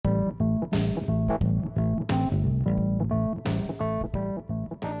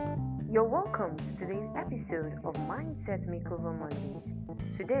welcome to today's episode of Mindset Makeover Mondays.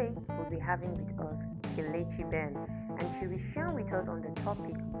 Today, we'll be having with us Kelechi Ben, and she will share with us on the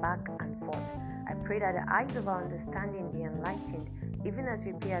topic back and forth. I pray that the eyes of our understanding be enlightened even as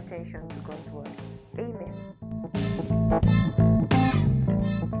we pay attention to God's word. Amen.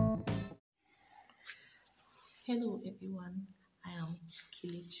 Hello everyone, I am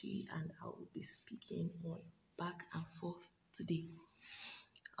Kelechi and I will be speaking on back and forth today.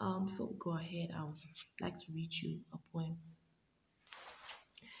 Before we go ahead, I would like to read you a poem.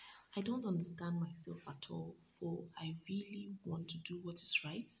 I don't understand myself at all, for I really want to do what is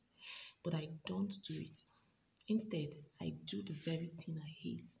right, but I don't do it. Instead, I do the very thing I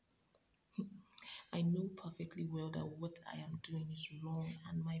hate. I know perfectly well that what I am doing is wrong,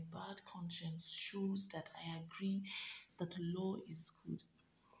 and my bad conscience shows that I agree that the law is good.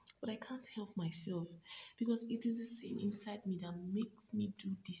 But I can't help myself because it is the sin inside me that makes me do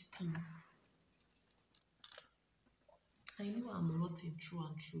these things. I know I'm rotten through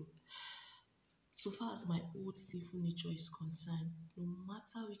and through. So far as my old sinful nature is concerned, no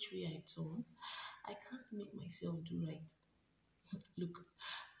matter which way I turn, I can't make myself do right. Look,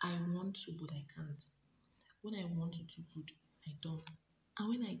 I want to, but I can't. When I want to do good, I don't. And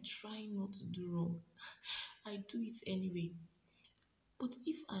when I try not to do wrong, I do it anyway. But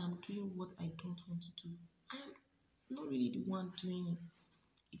if I am doing what I don't want to do, I am not really the one doing it.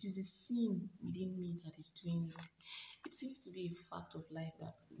 It is the sin within me that is doing it. It seems to be a fact of life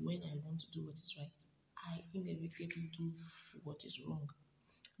that when I want to do what is right, I inevitably do what is wrong.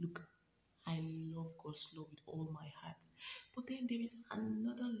 Look, I love God's law with all my heart. But then there is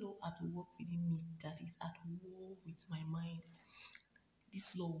another law at work within me that is at war with my mind. This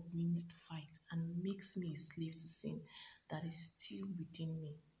law wins the fight and makes me a slave to sin that is still within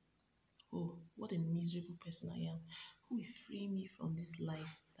me. Oh, what a miserable person I am. Who will free me from this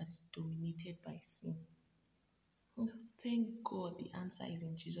life that is dominated by sin? Oh, thank God the answer is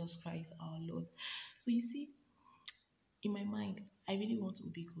in Jesus Christ our Lord. So you see, in my mind, I really want to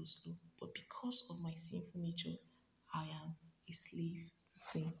obey God's law, but because of my sinful nature, I am a slave to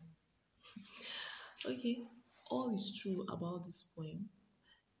sin. Okay, all is true about this poem,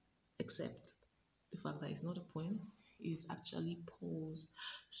 except the fact that it's not a poem, it is actually Paul's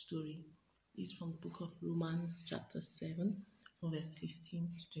story. It's from the book of Romans, chapter 7, from verse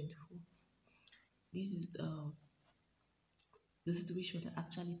 15 to 24. This is the situation that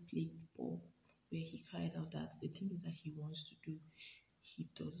actually plagued Paul, where he cried out that the things that he wants to do, he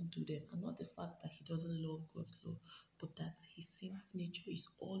doesn't do them. And not the fact that he doesn't love God's law, but that his sinful nature is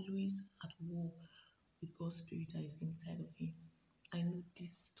always at war with God's spirit that is inside of him. I know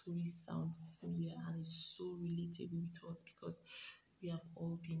this story sounds similar and is so relatable with us because we have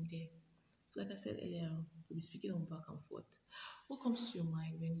all been there. So like I said earlier, we'll be speaking on back and forth. What comes to your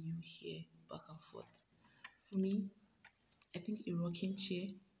mind when you hear back and forth? For me, I think a rocking chair,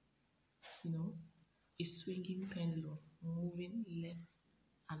 a swinging pendulum, moving left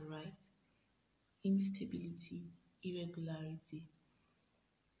and right, instability, irregularity.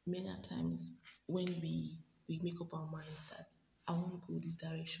 Many times when we make up our minds that I won't go this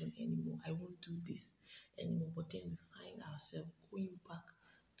direction anymore, I won't do this anymore, but then we find ourselves going back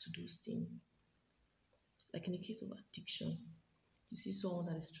to those things. Like in the case of addiction, you see someone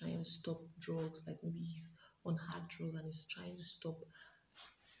that is trying to stop drugs, like maybe he's on hard drugs and is trying to stop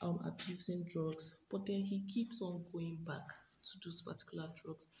abusing drugs, but then he keeps on going back to those particular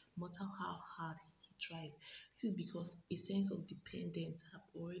drugs, no matter how hard he tries. This is because a sense of dependence have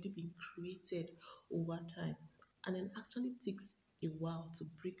already been created over time, and it actually takes a while to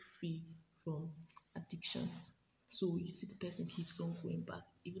break free from addictions. So you see the person keeps on going back,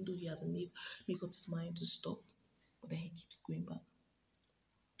 even though he hasn't make up his mind to stop, but then he keeps going back.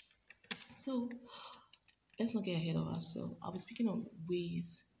 So let's not get ahead of ourselves. I'll be speaking on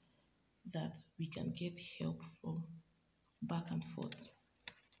ways that we can get help from back and forth.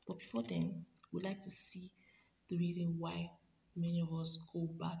 But before then, we'd like to see the reason why many of us go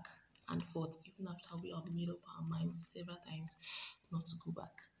back and forth, even after we have made up our minds several times not to go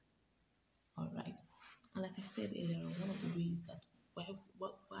back. All right. And like I said earlier, one of the ways that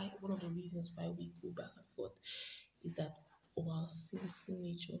why one of the reasons why we go back and forth is that of our sinful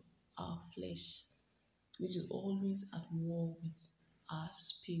nature, our flesh, which is always at war with our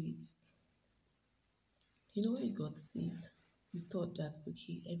spirit. When we got saved, we thought that,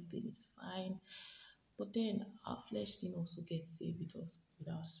 okay, everything is fine. But then our flesh didn't also get saved with us,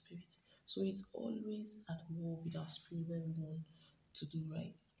 with our spirit. So it's always at war with our spirit when we want to do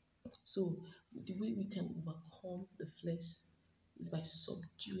right. So the way we can overcome the flesh is by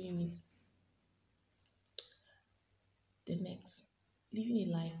subduing it. The next Living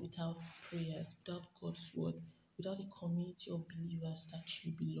a life without prayers, without God's word, without a community of believers that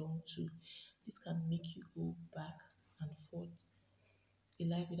you belong to, this can make you go back and forth. A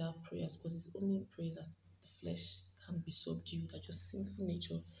life without prayers, because it's only in prayers that the flesh can be subdued, that your sinful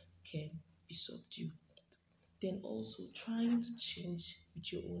nature can be subdued. Then also trying to change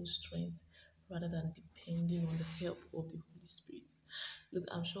with your own strength rather than depending on the help of the Holy Spirit. Look,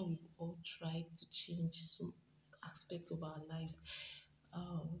 I'm sure we've all tried to change some aspect of our lives,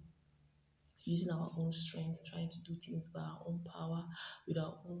 um, using our own strength, trying to do things by our own power, with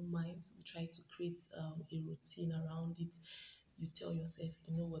our own minds. We try to create a routine around it. You tell yourself,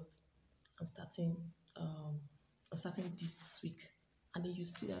 you know what, I'm starting, um, I'm starting this week, and then you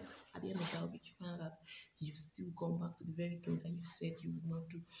see that at the end of that week, you find out that you've still gone back to the very things that you said you would not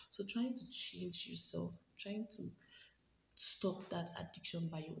do. So trying to change yourself, trying to stop that addiction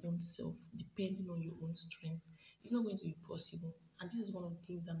by your own self, depending on your own strength, it's not going to be possible. And this is one of the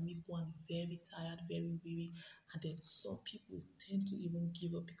things that make one very tired, very weary, and then some people tend to even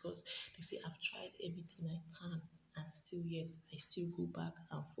give up because they say, I've tried everything I can, and still yet I still go back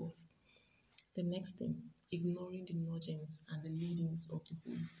and forth. The next thing, ignoring the nudgings and the leadings of the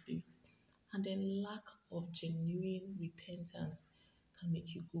Holy Spirit. And then lack of genuine repentance can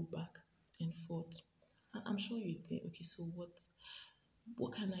make you go back and forth. And I'm sure you think, okay, so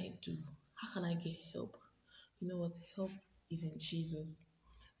what can I do? How can I get help? You know what? Help is in Jesus.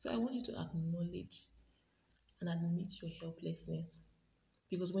 So I want you to acknowledge and admit your helplessness.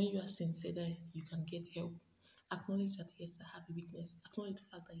 Because when you are sincere that you can get help, acknowledge that yes, I have a weakness. Acknowledge the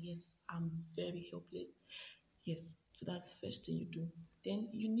fact that yes, I'm very helpless. Yes, so that's the first thing you do. Then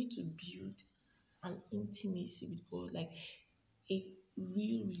you need to build an intimacy with God, like a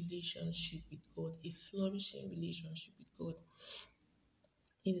real relationship with God, a flourishing relationship with God,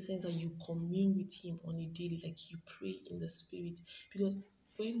 in the sense that you commune with Him on a daily, like you pray in the Spirit. Because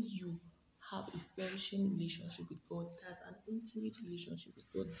when you have a flourishing relationship with God, that's an intimate relationship with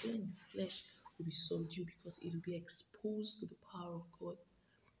God, then the flesh will be subdued because it will be exposed to the power of God.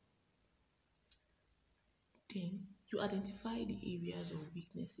 Then you identify the areas of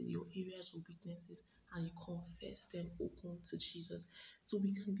weaknesses, your areas of weaknesses, and you confess them open to Jesus. So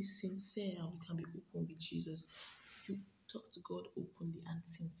we can be sincere and we can be open with Jesus. You talk to God openly and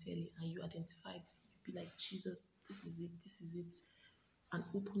sincerely, and you identify it. You be like, Jesus, this is it, this is it, and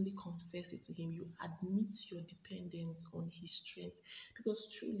openly confess it to Him. You admit your dependence on His strength,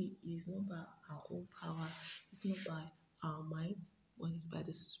 because truly it is not by our own power, it's not by our might, but it's by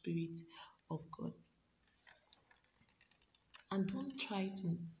the Spirit of God. And don't try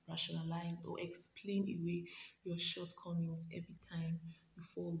to rationalize or explain away your shortcomings every time you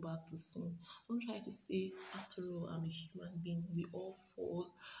fall back to sin. Don't try to say, after all, I'm a human being. We all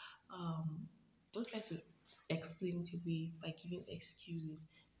fall. Don't try to explain it away by giving excuses.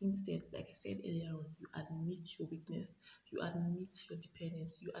 Instead, like I said earlier on, you admit your weakness, you admit your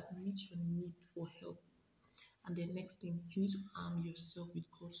dependence, you admit your need for help. And the next thing, you need to arm yourself with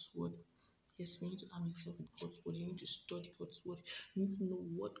God's word. Yes, we need to arm yourself with God's word. You need to study God's word. You need to know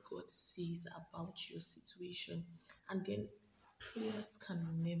what God says about your situation. And then prayers can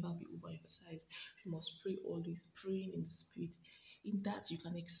never be overemphasized. You must pray always, praying in the Spirit. In that, you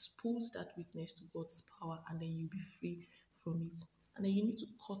can expose that weakness to God's power, and then you'll be free from it. And then you need to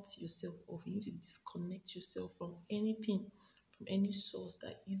cut yourself off. You need to disconnect yourself from anything, from any source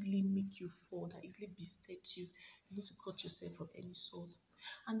that easily make you fall, that easily beset you. You need to cut yourself from any source.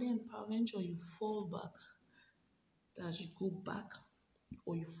 And then peradventure you fall back, that you go back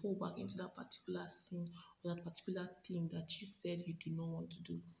or you fall back into that particular sin or that particular thing that you said you do not want to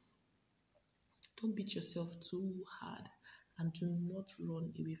do. Don't beat yourself too hard, and do not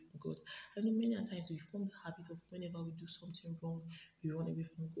run away from God. I know many a times we form the habit of whenever we do something wrong, we run away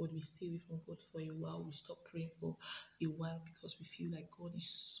from God, we stay away from God for a while, we stop praying for a while because we feel like God is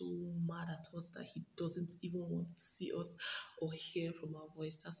so mad at us that He doesn't even want to see us or hear from our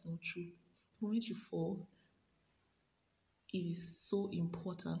voice. That's not true. The moment you fall, it is so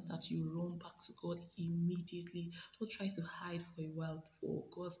important that you run back to God immediately. Don't try to hide for a while for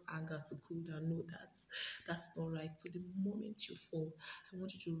God's anger to cool down. No, that's not right. So the moment you fall, I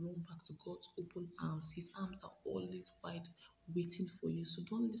want you to run back to God's open arms. His arms are always wide, waiting for you. So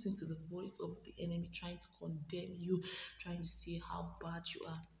don't listen to the voice of the enemy trying to condemn you, trying to say how bad you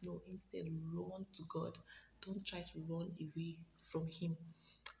are. No, instead run to God. Don't try to run away from Him.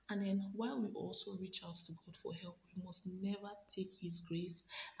 And then while we also reach out to God for help, we must never take His grace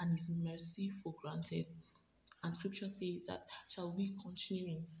and His mercy for granted. And scripture says that, shall we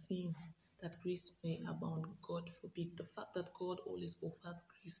continue in sin that grace may abound? God forbid. The fact that God always offers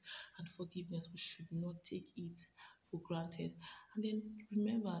grace and forgiveness, we should not take it for granted. And then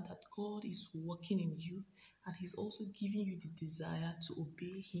remember that God is working in you and He's also giving you the desire to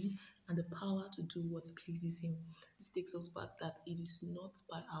obey Him and the power to do what pleases Him. This takes us back that it is not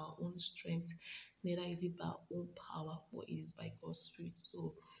by our own strength, neither is it by our own power, but it is by God's Spirit.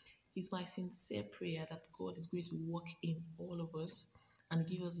 So it's my sincere prayer that God is going to work in all of us and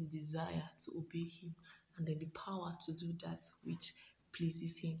give us the desire to obey Him and then the power to do that which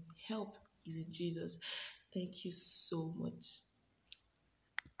pleases Him. Help is in Jesus. Thank you so much.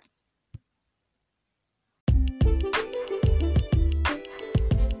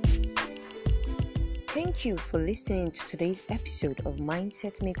 Thank you for listening to today's episode of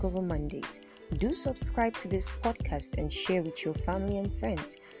Mindset Makeover Mondays. Do subscribe to this podcast and share with your family and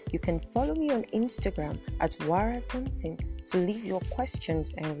friends. You can follow me on Instagram at Wara Thompson to leave your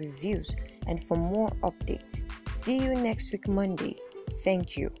questions and reviews and for more updates. See you next week Monday.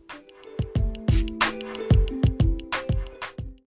 Thank you.